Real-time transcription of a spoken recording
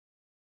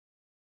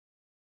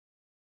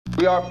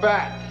We are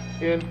back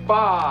in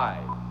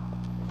 5,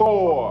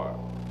 4.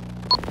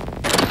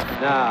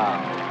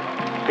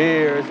 Now,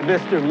 here's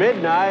Mr.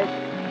 Midnight,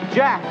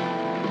 Jack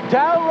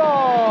Delroy.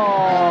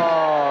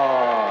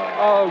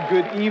 Oh,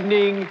 good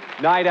evening,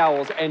 night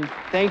owls, and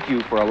thank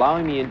you for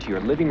allowing me into your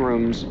living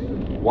rooms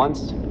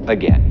once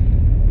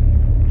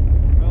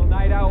again. Well,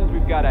 night owls,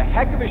 we've got a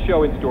heck of a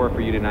show in store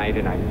for you tonight,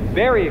 and I'm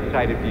very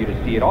excited for you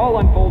to see it all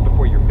unfold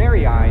before your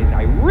very eyes.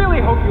 I really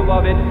hope you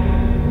love it.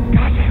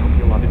 Gosh, I hope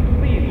you love it.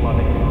 Please love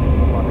it.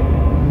 Love it.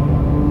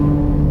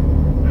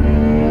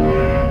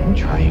 I'm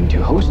trying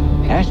to host a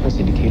nationally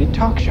syndicated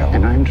talk show.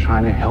 And I'm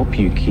trying to help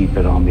you keep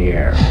it on the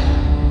air.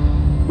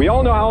 We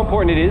all know how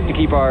important it is to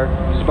keep our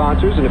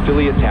sponsors and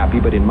affiliates happy,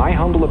 but in my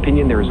humble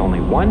opinion, there is only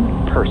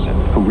one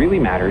person who really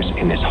matters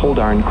in this whole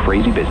darn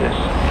crazy business.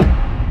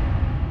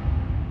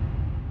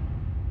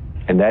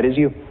 And that is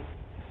you,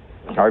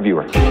 our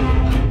viewer.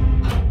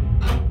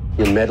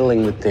 You're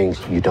meddling with things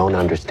you don't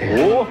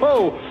understand.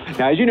 Whoa!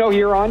 Now, as you know,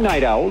 here on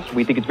Night Owls,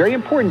 we think it's very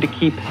important to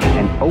keep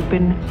an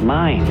open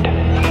mind.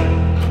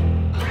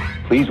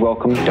 Please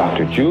welcome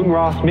Dr. June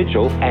Ross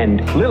Mitchell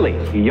and Lily,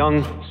 the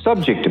young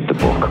subject of the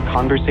book,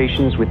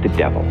 Conversations with the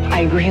Devil.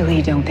 I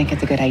really don't think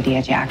it's a good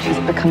idea, Jack. She's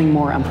becoming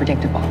more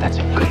unpredictable. That's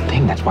a good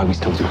thing. That's why we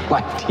still do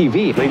live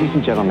TV. Ladies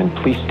and gentlemen,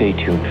 please stay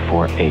tuned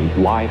for a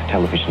live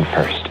television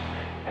first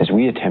as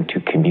we attempt to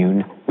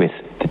commune with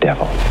the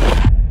devil.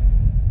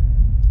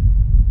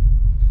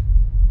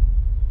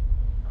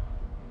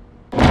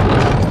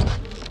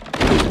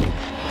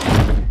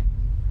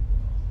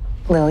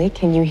 Lily,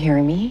 can you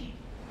hear me?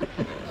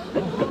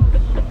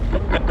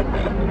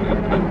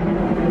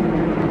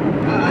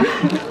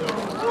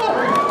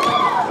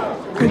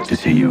 Good to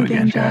see you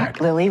again,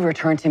 Jack. Lily,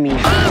 return to me.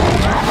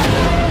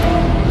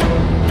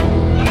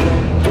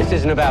 This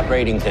isn't about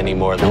ratings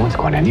anymore. No one's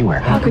going anywhere.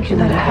 How could you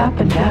let it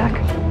happen, Jack?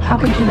 How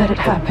could you let it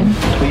happen?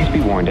 Please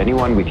be warned,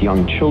 anyone with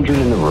young children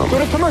in the room.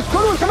 What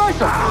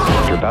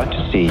you're about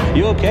to see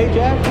You okay,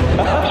 Jack?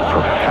 is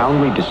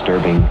profoundly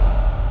disturbing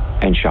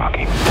and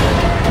shocking.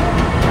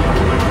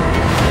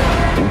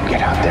 You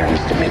get out there,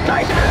 Mr.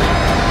 Midnight.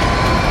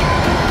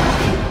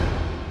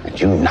 And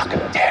you knock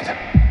him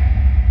dead.